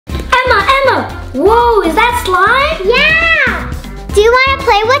Whoa, is that slime? Yeah! Do you want to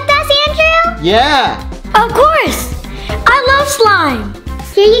play with us, Andrew? Yeah. Of course! I love slime!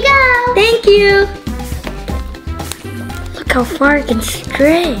 Here you go. Thank you! Look how far I can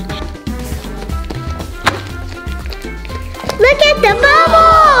stretch. Look at the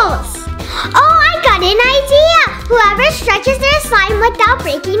bubbles! Oh, I got an idea! Whoever stretches their slime without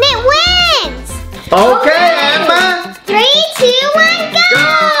breaking it wins! Okay, Emma. 3, 2, 1,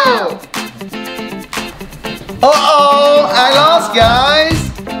 go! Uh-oh, I lost, guys.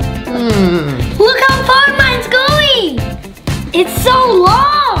 Look how far mine's going! It's so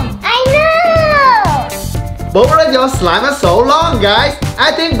long! I know! Both of your slime are so long, guys.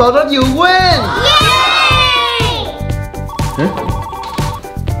 I think both of you win. Yay! Huh?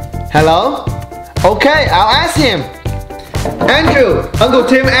 Hello? Okay, I'll ask him. Andrew, Uncle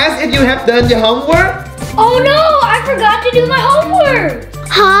Tim asked if you have done your homework. Oh no! I forgot to do my homework!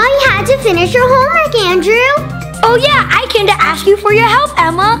 Huh? You had to finish your homework, Andrew. Oh yeah, I came to ask you for your help,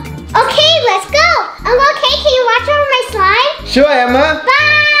 Emma. Okay, let's go. Uncle K, can you watch over my slime? Sure, Emma.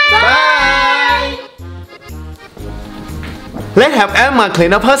 Bye! Bye. Let's have Emma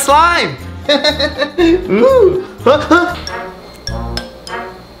clean up her slime. Ooh.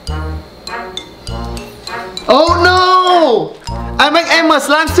 Oh no! I make Emma's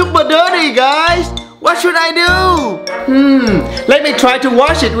slime super dirty, guys. What should I do? Let me try to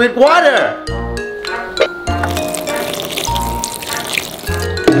wash it with water.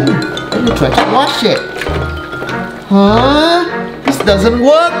 Let me try to wash it. Huh? This doesn't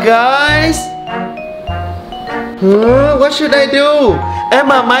work, guys. Huh? What should I do?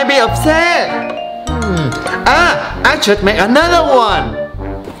 Emma might be upset. I should make another one.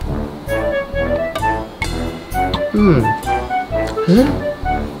 Huh?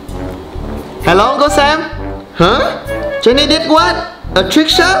 Hello, Uncle Sam? Huh? Jenny did what? A trick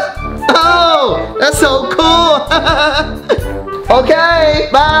shot? Oh, that's so cool. Okay,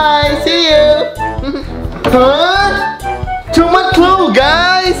 bye. See you. Huh? Too much glue,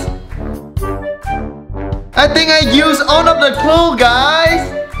 guys. I think I used all of the glue, guys.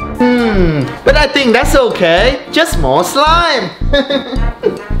 But I think that's okay. Just more slime.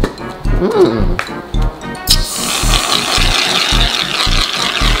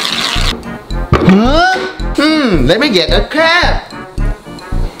 Let me get a cap.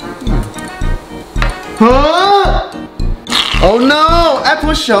 Huh? Oh no, I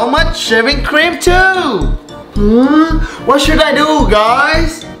put so much shaving cream too. What should I do,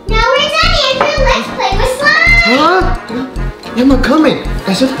 guys? Now we're done, Andrew. Let's play with slime. Huh? Emma coming.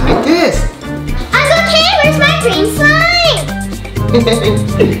 I should hide this. Uncle K, where's my green slime?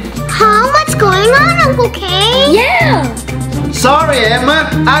 Huh? What's going on, Uncle K? Yeah! Sorry, Emma.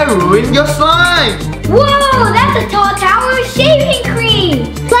 I ruined your slime. Whoa, that's a tall tower of shaving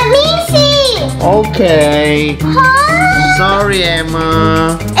cream! Let me see. Okay. Huh? Sorry,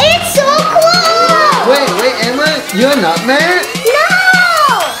 Emma. It's so cool. Wait, Emma. You're not mad? No!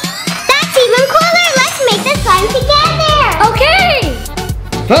 That's even cooler. Let's make the slime together. Okay!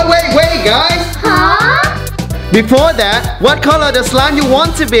 Wait, guys. Huh? Before that, what color the slime you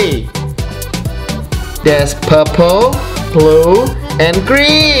want to be? There's purple, blue, and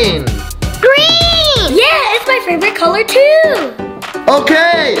green. Green! Yeah, it's my favorite color too!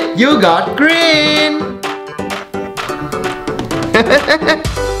 Okay, you got green.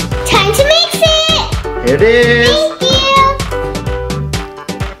 Time to mix it. Here it is. Thank you.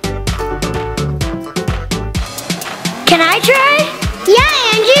 Can I try? Yeah,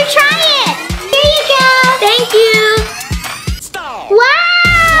 Andrew, try it. Here you go. Thank you!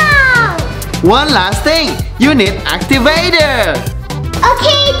 Wow! One last thing, you need activator.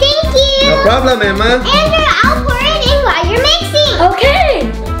 Okay, thank you. No problem, Emma. Andrew, I'll pour it in while you're mixing. Okay!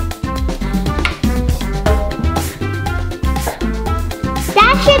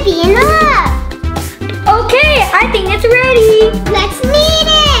 That should be enough. Okay, I think it's ready! Let's knead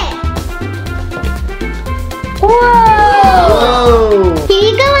it. Whoa! Whoa. Here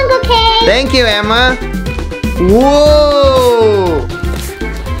you go, Uncle K. Thank you, Emma. Whoa.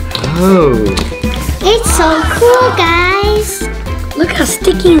 Oh. It's so cool, guys. Look how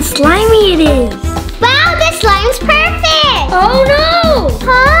sticky and slimy it is! Wow, the slime's perfect. Oh no!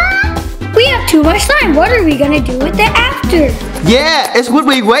 Huh? We have too much slime. What are we gonna do with it after? Yeah, it would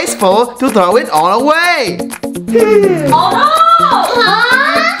be wasteful to throw it all away. Oh no!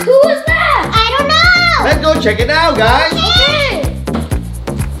 Huh? Who was that? I don't know. Let's go check it out, guys. Okay.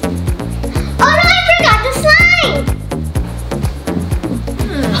 Oh no, I forgot the slime.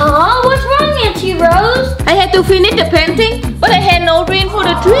 Huh? What's wrong, Auntie Rose? I had to finish the painting, but I had no green for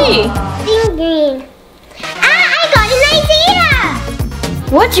the tree. Green. Ah, I got an idea.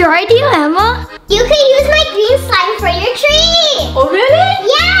 What's your idea, Emma? You can use my green slime for your tree. Oh, really?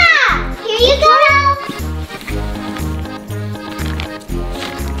 Yeah. Here you go.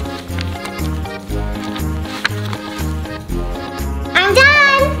 I'm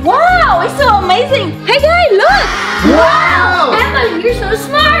done. Wow, it's so amazing. Hey guys, look. Wow! Emma, you're so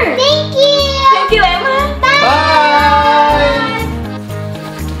smart. Thank you. Thank you, Emma. Bye!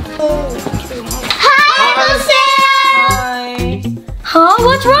 Hi, Uncle Sam. Bye. Huh?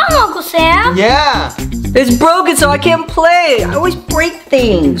 What's wrong, Uncle Sam? Yeah! It's broken, so I can't play. I always break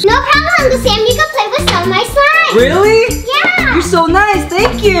things. No problem, Uncle Sam. You can play with some of my slime. Really? Yeah. You're so nice.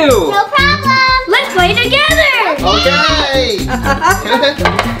 Thank you. No problem. Let's play together. Okay!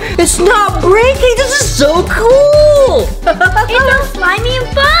 It's not breaking. This is so cool. It's so slimy and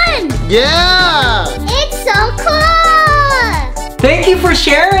fun. Yeah! It's so cool. Thank you for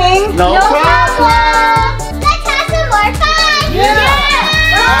sharing. No problem!